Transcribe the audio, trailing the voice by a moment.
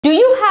Do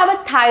you have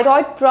a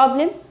thyroid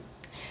problem?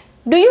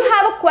 Do you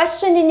have a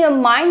question in your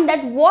mind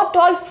that what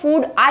all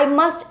food I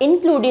must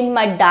include in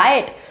my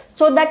diet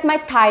so that my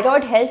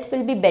thyroid health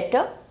will be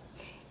better?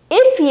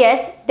 If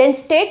yes, then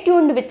stay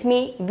tuned with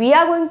me. We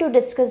are going to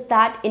discuss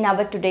that in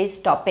our today's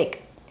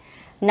topic.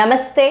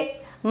 Namaste.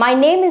 My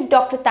name is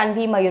Dr.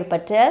 Tanvi Mayur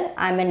Patel.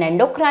 I am an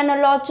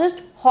endocrinologist,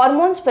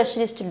 hormone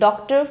specialist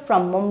doctor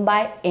from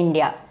Mumbai,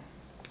 India.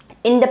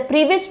 In the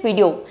previous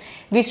video,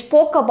 we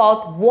spoke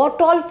about what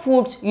all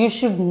foods you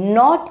should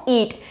not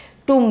eat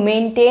to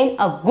maintain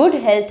a good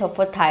health of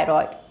a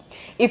thyroid.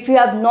 If you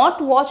have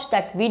not watched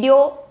that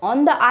video,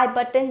 on the I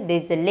button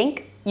there is a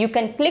link. You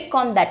can click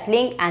on that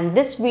link and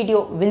this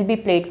video will be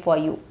played for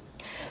you.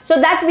 So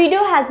that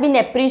video has been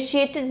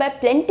appreciated by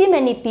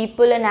many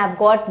people and I have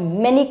got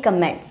many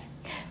comments.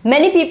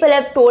 Many people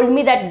have told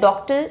me that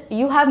doctor,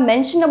 you have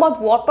mentioned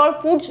about what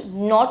all foods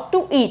not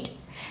to eat.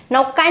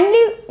 Now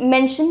kindly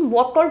mention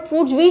what all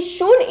foods we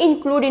should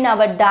include in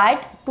our diet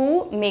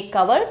to make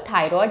our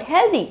thyroid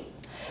healthy.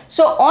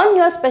 So on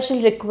your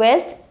special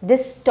request,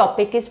 this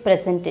topic is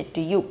presented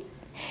to you.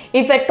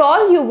 If at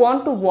all you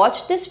want to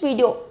watch this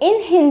video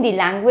in Hindi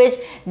language,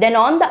 then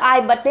on the I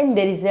button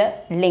there is a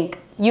link.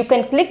 You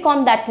can click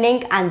on that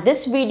link and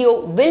this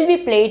video will be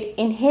played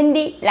in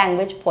Hindi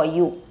language for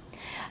you.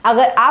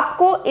 अगर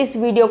आपको इस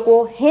video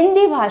को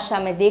हिंदी भाषा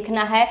में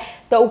देखना है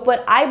तो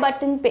ऊपर आई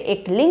बटन पे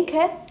एक लिंक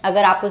है.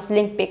 अगर आप उस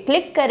लिंक पे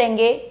क्लिक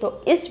करेंगे तो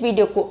इस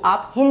वीडियो को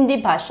आप हिंदी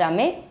भाषा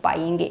में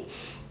पाएंगे.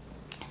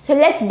 So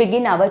let's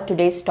begin our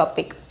today's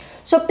topic.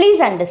 So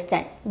please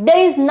understand, there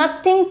is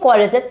nothing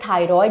called as a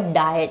thyroid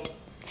diet.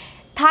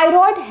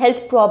 Thyroid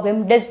health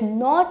problem does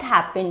not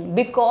happen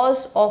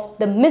because of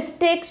the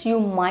mistakes you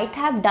might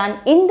have done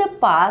in the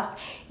past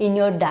in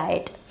your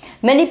diet.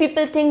 Many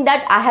people think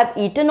that I have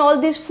eaten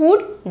all this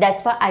food,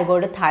 that's why I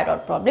got a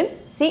thyroid problem.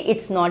 See,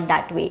 it's not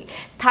that way.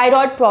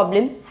 Thyroid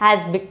problem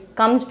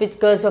comes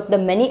because of the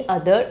many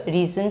other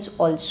reasons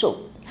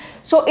also.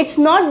 So it's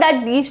not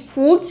that these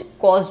foods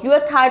cause you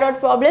a thyroid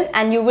problem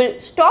and you will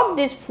stop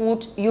these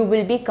foods, you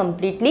will be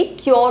completely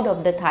cured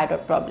of the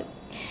thyroid problem.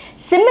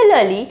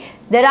 Similarly,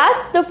 there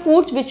are the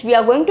foods which we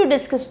are going to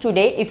discuss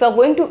today. If you are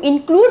going to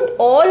include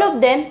all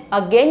of them,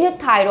 again your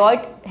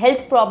thyroid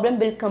health problem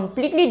will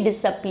completely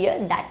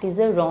disappear. That is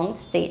a wrong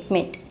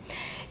statement.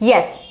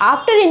 Yes,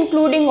 after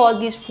including all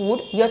these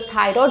food, your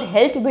thyroid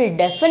health will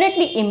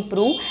definitely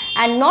improve,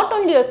 and not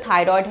only your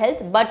thyroid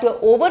health but your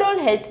overall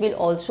health will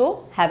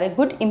also have a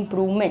good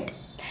improvement.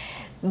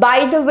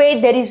 By the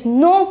way, there is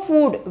no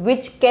food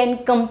which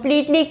can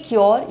completely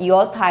cure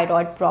your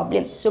thyroid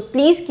problem. So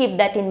please keep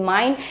that in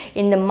mind.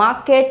 In the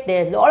market,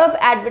 there are a lot of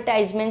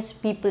advertisements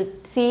people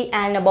see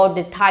and about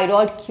the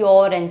thyroid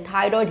cure and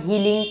thyroid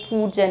healing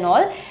foods and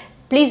all.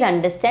 Please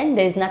understand,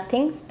 there is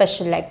nothing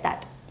special like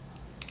that.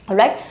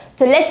 Alright,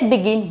 so let's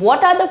begin.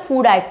 What are the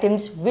food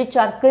items which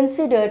are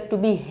considered to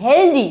be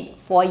healthy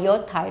for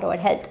your thyroid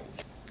health?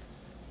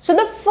 So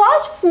the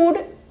first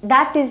food,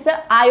 that is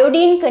the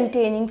iodine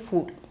containing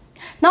food.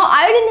 Now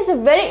iodine is a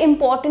very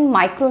important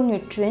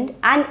micronutrient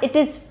and it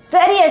is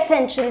very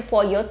essential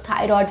for your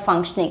thyroid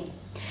functioning.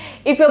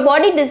 If your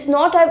body does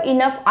not have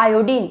enough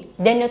iodine,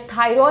 then your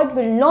thyroid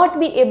will not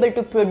be able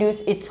to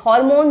produce its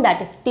hormone, that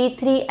is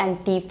T3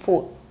 and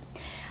T4.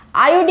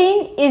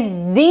 Iodine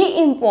is the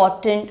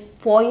important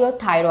for your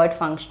thyroid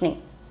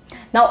functioning.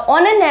 Now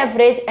on an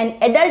average, an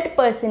adult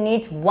person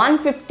needs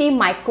 150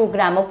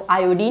 microgram of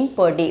iodine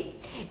per day.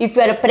 If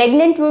you are a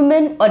pregnant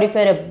woman or if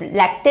you are a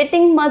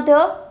lactating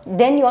mother,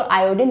 then your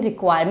iodine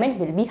requirement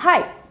will be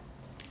high.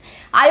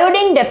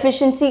 Iodine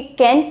deficiency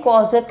can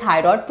cause a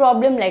thyroid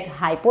problem like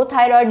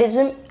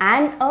hypothyroidism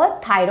and a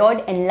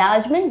thyroid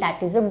enlargement,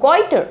 that is a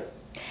goiter.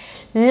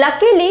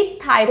 Luckily,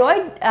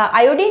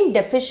 iodine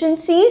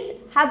deficiencies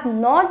have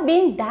not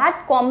been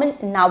that common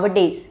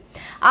nowadays.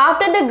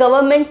 After the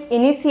government's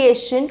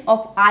initiation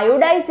of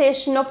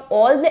iodization of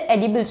all the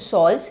edible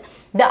salts,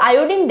 the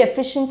iodine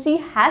deficiency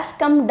has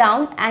come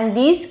down and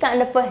these kind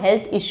of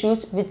health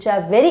issues which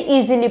are very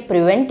easily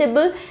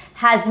preventable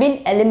has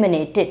been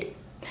eliminated.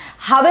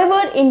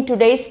 However, in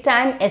today's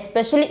time,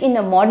 especially in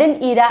a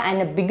modern era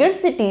and bigger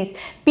cities,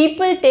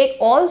 people take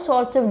all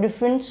sorts of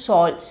different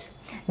salts.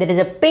 There is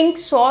a pink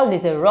salt, there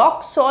is a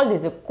rock salt, there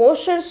is a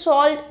kosher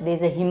salt, there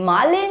is a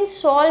Himalayan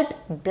salt,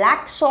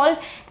 black salt,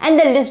 and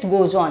the list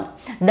goes on.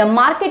 The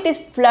market is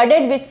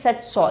flooded with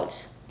such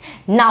salts.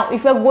 Now,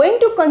 if you are going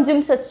to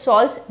consume such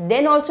salts,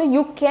 then also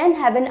you can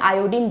have an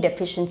iodine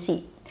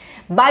deficiency.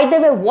 By the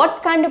way,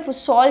 what kind of a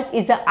salt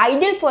is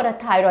ideal for a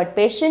thyroid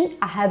patient?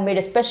 I have made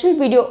a special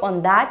video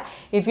on that.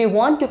 If you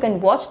want, you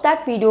can watch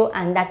that video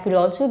and that will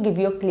also give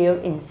you clear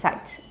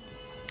insights.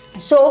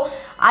 So,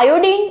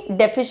 iodine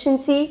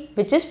deficiency,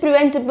 which is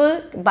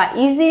preventable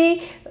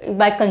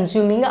by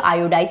consuming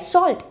iodized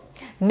salt.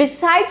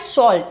 Besides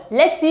salt,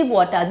 let's see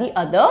what are the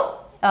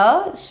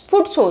other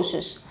food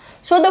sources.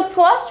 So the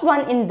first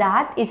one in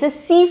that is a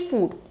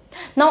seafood.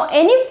 Now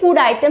any food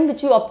item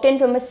which you obtain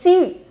from a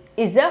sea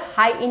is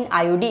high in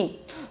iodine.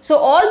 So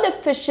all the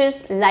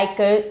fishes like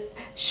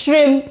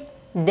shrimp,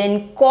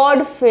 then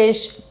cod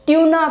fish,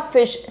 tuna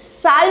fish,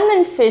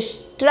 salmon fish,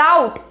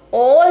 trout,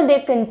 all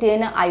they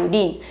contain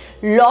iodine.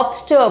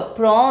 Lobster,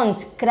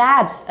 prawns,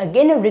 crabs,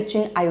 again rich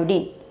in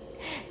iodine.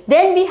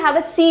 Then we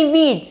have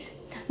seaweeds.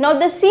 Now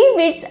the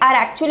seaweeds are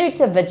actually,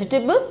 it's a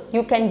vegetable.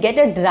 You can get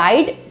a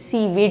dried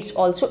seaweeds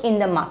also in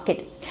the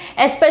market.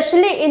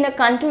 Especially in a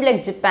country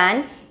like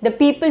Japan, the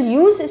people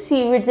use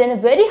seaweeds in a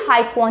very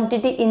high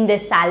quantity in their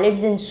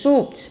salads and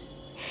soups.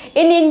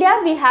 In India,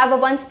 we have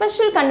one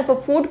special kind of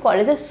a food called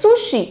as a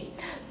sushi.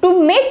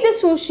 To make the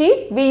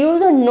sushi, we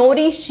use a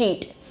nori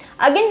sheet.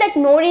 Again, that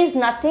nori is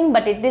nothing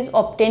but it is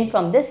obtained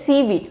from the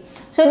seaweed.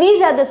 So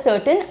these are the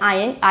certain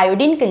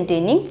iodine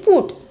containing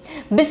food.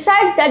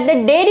 Besides that,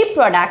 the dairy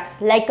products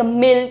like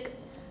milk,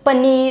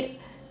 paneer,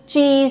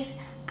 cheese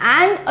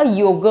and a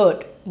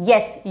yogurt.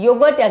 Yes,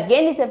 yogurt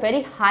again is a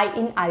very high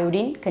in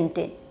iodine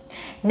content.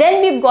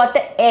 Then we've got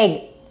the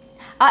egg.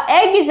 An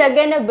egg is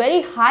again a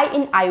very high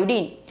in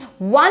iodine.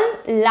 One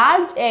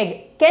large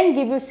egg can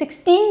give you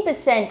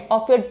 16%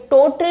 of your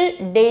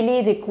total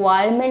daily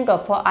requirement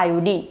of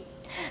iodine.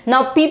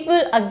 Now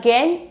people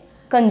again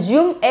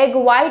consume egg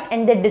white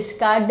and they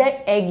discard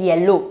the egg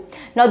yellow.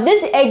 Now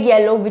this egg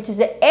yellow, which is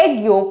the egg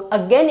yolk,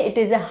 again it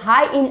is a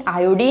high in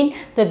iodine,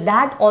 so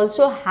that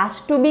also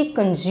has to be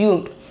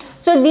consumed.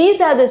 So these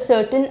are the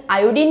certain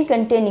iodine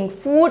containing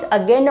food.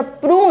 Again a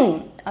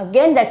prune,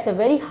 again that's a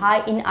very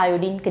high in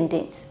iodine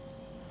contains.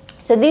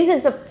 So this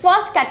is the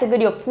first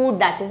category of food,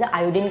 that is the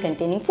iodine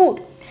containing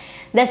food.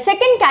 The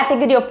second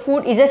category of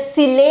food is a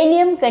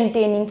selenium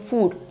containing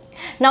food.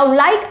 Now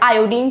like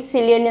iodine,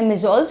 selenium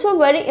is also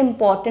very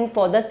important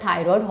for the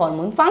thyroid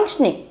hormone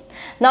functioning.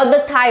 Now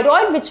the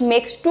thyroid, which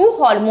makes two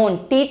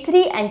hormones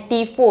T3 and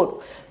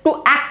T4,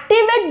 to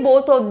activate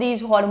both of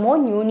these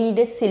hormones you need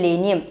a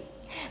selenium.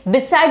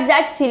 Besides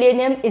that,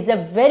 selenium is a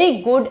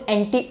very good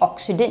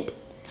antioxidant.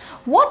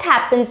 What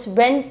happens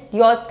when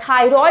your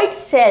thyroid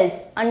cells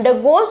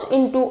undergoes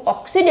into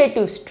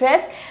oxidative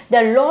stress?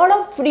 There are a lot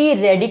of free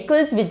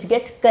radicals which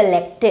gets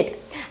collected,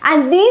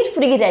 and these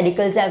free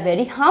radicals are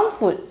very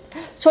harmful.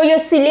 So your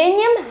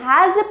selenium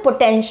has a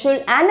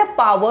potential and a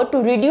power to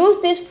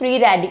reduce these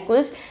free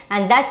radicals,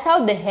 and that's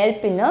how they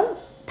help in a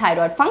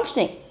thyroid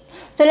functioning.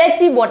 So let's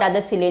see what are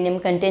the selenium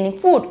containing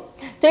food.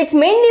 So it's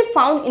mainly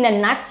found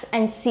in nuts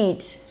and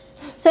seeds.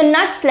 So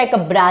nuts like a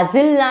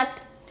Brazil nut,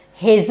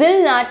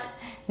 hazelnut,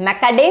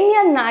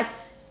 macadamia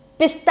nuts,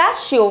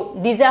 pistachio,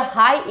 these are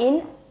high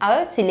in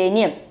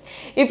selenium.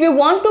 If you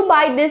want to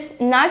buy these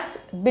nuts,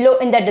 below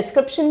in the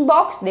description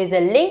box there is a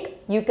link.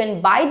 You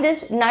can buy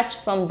these nuts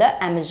from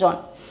the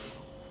Amazon.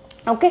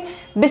 Okay.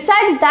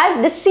 Besides that,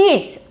 the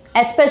seeds,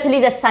 especially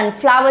the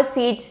sunflower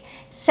seeds,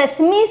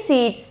 sesame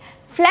seeds,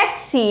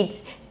 flax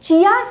seeds,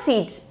 chia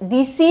seeds,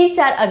 these seeds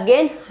are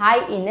again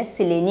high in a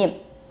selenium.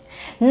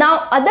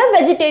 Now other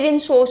vegetarian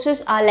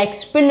sources are like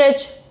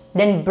spinach,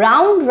 then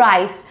brown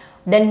rice,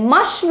 then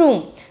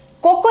mushroom,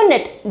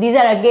 coconut, these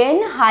are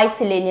again high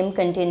selenium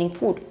containing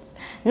food.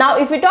 Now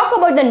if we talk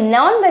about the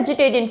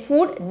non-vegetarian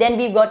food, then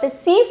we've got a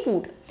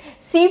seafood.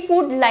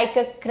 Seafood like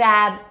a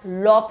crab,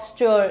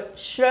 lobster,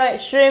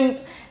 shrimp,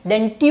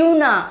 then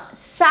tuna,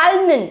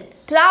 salmon,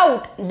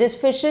 trout, these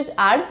fishes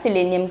are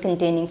selenium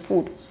containing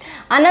food.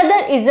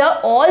 Another is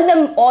all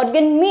the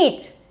organ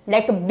meats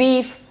like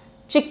beef,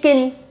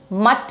 chicken,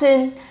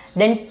 mutton,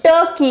 then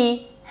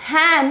turkey,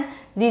 ham,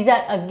 these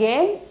are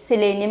again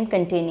selenium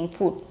containing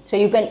food. So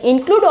you can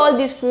include all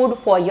these food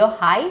for your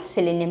high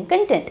selenium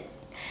content.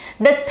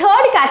 The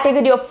third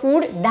category of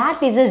food,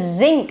 that is a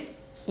zinc.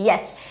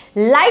 Yes,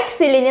 like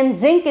selenium,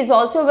 zinc is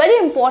also very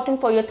important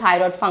for your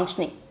thyroid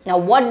functioning. Now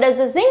what does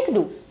the zinc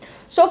do?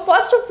 So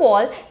first of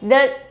all,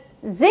 the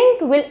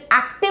zinc will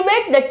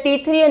activate the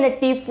T3 and the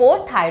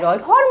T4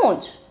 thyroid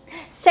hormones.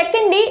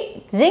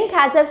 Secondly, zinc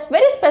has a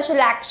very special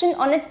action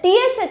on a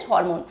TSH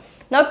hormone.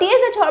 Now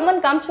TSH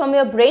hormone comes from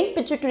your brain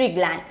pituitary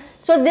gland.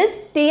 So this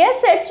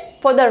TSH,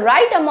 for the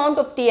right amount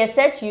of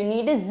TSH, you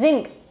need a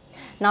zinc.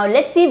 Now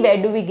let's see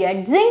where do we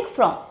get zinc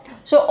from.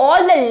 So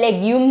all the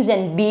legumes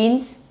and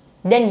beans,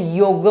 then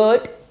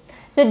yogurt.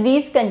 So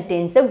these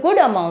contains a good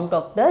amount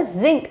of the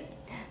zinc.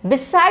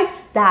 Besides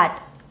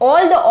that,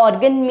 all the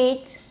organ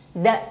meats,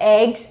 the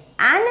eggs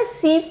and a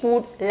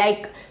seafood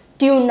like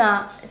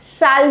tuna,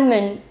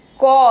 salmon,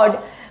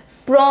 cod,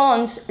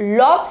 prawns,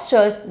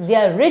 lobsters, they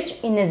are rich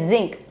in a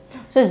zinc.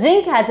 So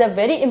zinc has a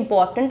very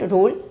important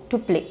role to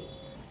play.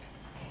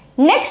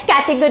 Next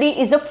category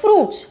is the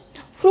fruits.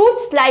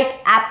 Fruits like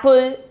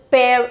apple,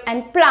 pear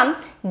and plum,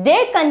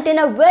 they contain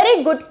a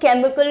very good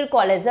chemical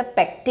called as a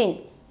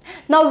pectin.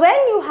 Now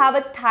when you have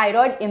a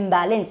thyroid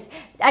imbalance,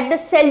 at the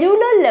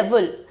cellular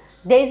level,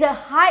 there is a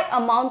high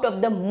amount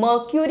of the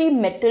mercury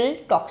metal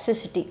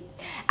toxicity.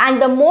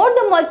 And the more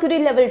the mercury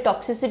level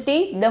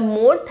toxicity, the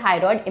more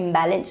thyroid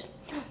imbalance.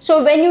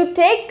 So when you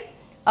take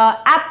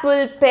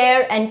apple,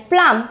 pear and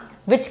plum,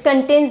 which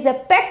contains the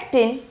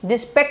pectin,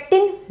 this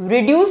pectin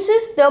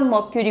reduces the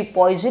mercury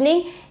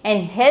poisoning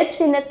and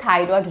helps in a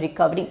thyroid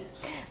recovery.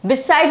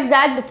 Besides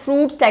that, the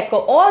fruits like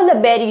all the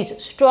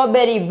berries,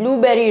 strawberry,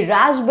 blueberry,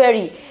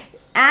 raspberry,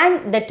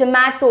 and the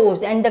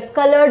tomatoes and the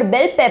colored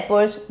bell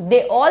peppers,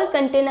 they all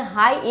contain a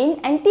high in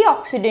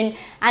antioxidant,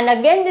 and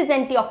again this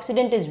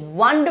antioxidant is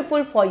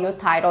wonderful for your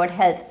thyroid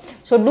health.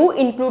 So do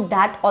include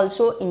that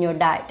also in your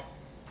diet.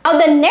 Now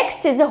the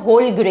next is the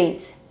whole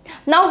grains.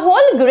 Now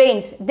whole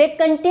grains, they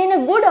contain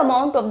a good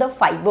amount of the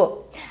fiber,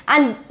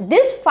 and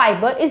this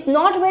fiber is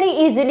not very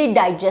easily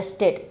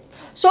digested.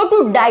 So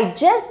to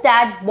digest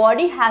that,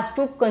 body has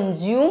to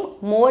consume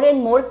more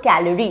and more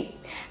calorie,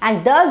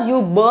 and thus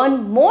you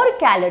burn more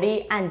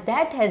calorie, and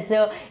that has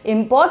a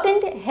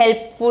important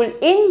helpful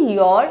in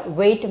your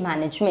weight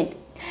management.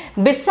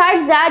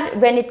 Besides that,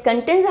 when it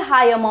contains a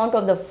high amount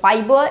of the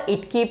fiber,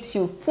 it keeps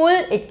you full,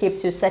 it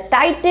keeps you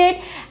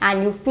satiated,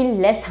 and you feel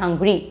less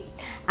hungry,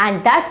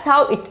 and that's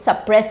how it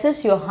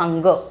suppresses your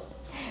hunger.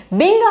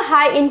 Being a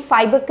high in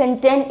fiber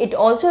content, it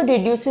also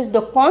reduces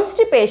the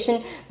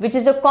constipation, which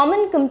is a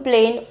common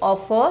complaint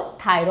of a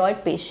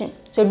thyroid patient.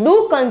 So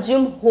do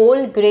consume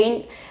whole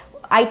grain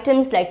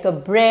items like a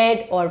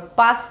bread or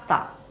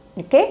pasta.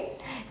 Okay.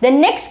 The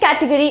next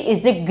category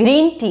is the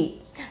green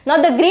tea. Now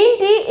the green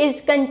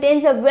tea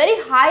contains a very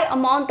high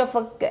amount of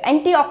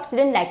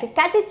antioxidant like a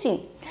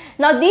catechin.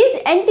 Now these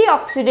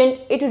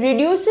antioxidant, it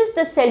reduces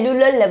the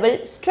cellular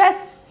level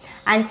stress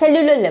and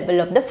cellular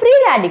level of the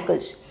free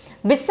radicals.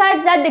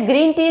 Besides that, the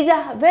green tea is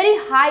very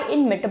high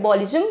in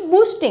metabolism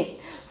boosting.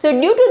 So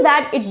due to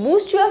that, it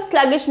boosts your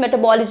sluggish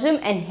metabolism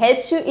and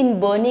helps you in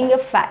burning your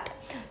fat.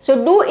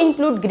 So do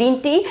include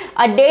green tea.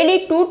 A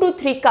daily 2 to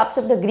 3 cups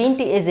of the green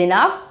tea is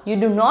enough. You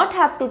do not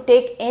have to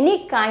take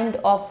any kind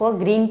of a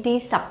green tea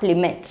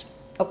supplement.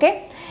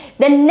 Okay.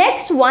 The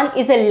next one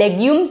is the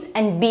legumes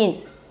and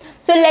beans.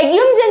 So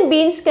legumes and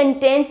beans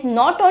contains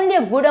not only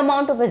a good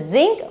amount of a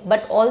zinc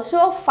but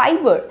also a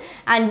fiber,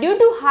 and due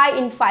to high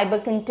in fiber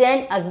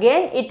content,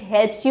 again it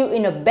helps you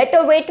in a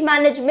better weight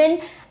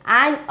management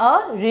and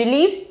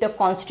relieves the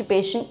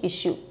constipation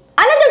issue.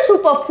 Another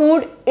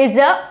superfood is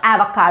the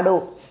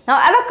avocado. Now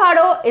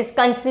avocado is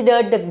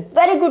considered the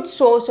very good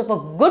source of a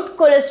good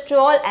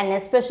cholesterol, and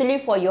especially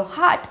for your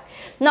heart.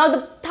 Now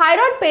the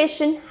thyroid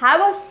patient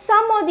have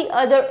some or the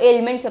other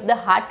ailments of the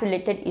heart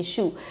related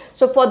issue.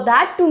 So for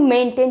that to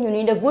maintain, you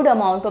need a good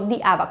amount of the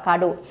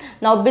avocado.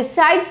 Now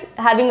besides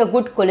having a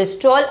good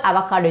cholesterol,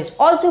 avocado is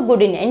also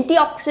good in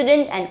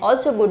antioxidant and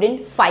also good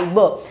in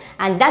fiber,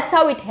 and that's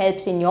how it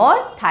helps in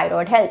your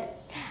thyroid health.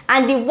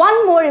 And the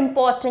one more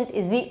important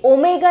is the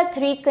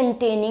omega-3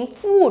 containing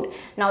food.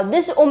 Now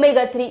this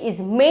omega-3 is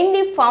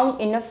mainly found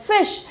in a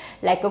fish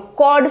like a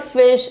cod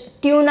fish,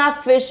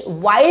 tuna fish,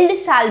 wild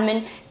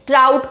salmon,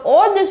 trout.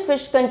 All this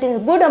fish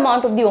contains a good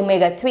amount of the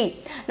omega-3.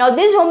 Now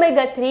this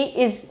omega-3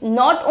 is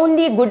not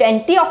only a good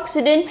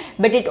antioxidant,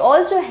 but it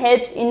also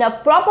helps in a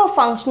proper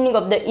functioning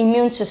of the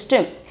immune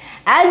system.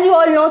 As you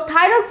all know,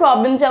 thyroid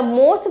problems are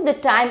most of the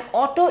time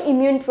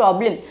autoimmune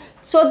problem.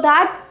 So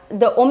that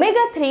the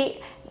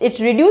omega-3, it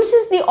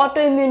reduces the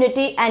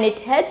autoimmunity and it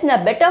helps in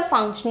a better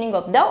functioning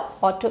of the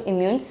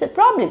autoimmune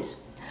problems.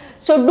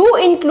 So do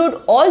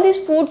include all these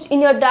foods in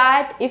your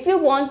diet if you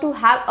want to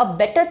have a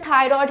better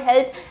thyroid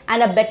health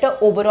and a better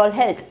overall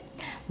health.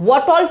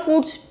 What all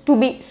foods to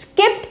be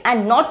skipped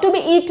and not to be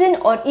eaten,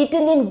 or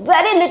eaten in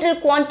very little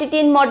quantity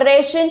in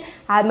moderation,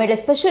 I have made a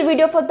special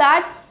video for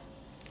that.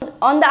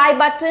 On the I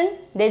button,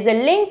 there is a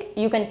link.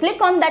 You can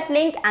click on that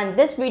link and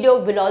this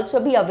video will also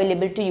be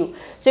available to you.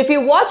 So if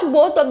you watch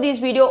both of these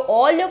videos,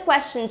 all your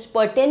questions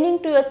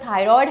pertaining to your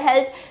thyroid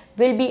health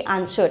will be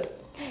answered.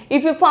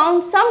 If you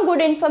found some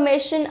good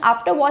information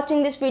after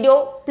watching this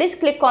video, please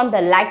click on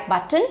the like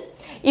button.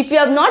 If you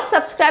have not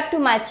subscribed to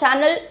my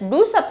channel,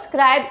 do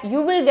subscribe.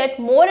 You will get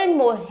more and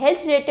more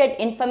health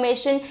related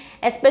information,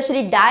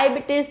 especially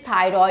diabetes,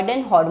 thyroid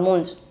and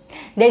hormones.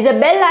 There is a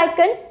bell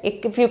icon.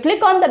 If you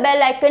click on the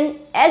bell icon,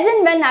 as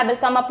and when I will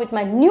come up with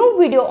my new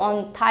video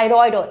on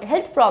thyroid or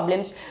health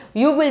problems,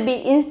 you will be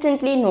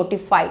instantly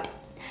notified.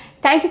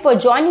 Thank you for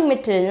joining me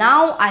till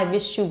now. I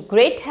wish you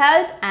great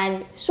health,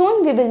 and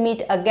soon we will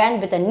meet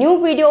again with a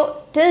new video.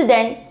 Till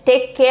then,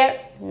 take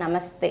care.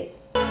 Namaste.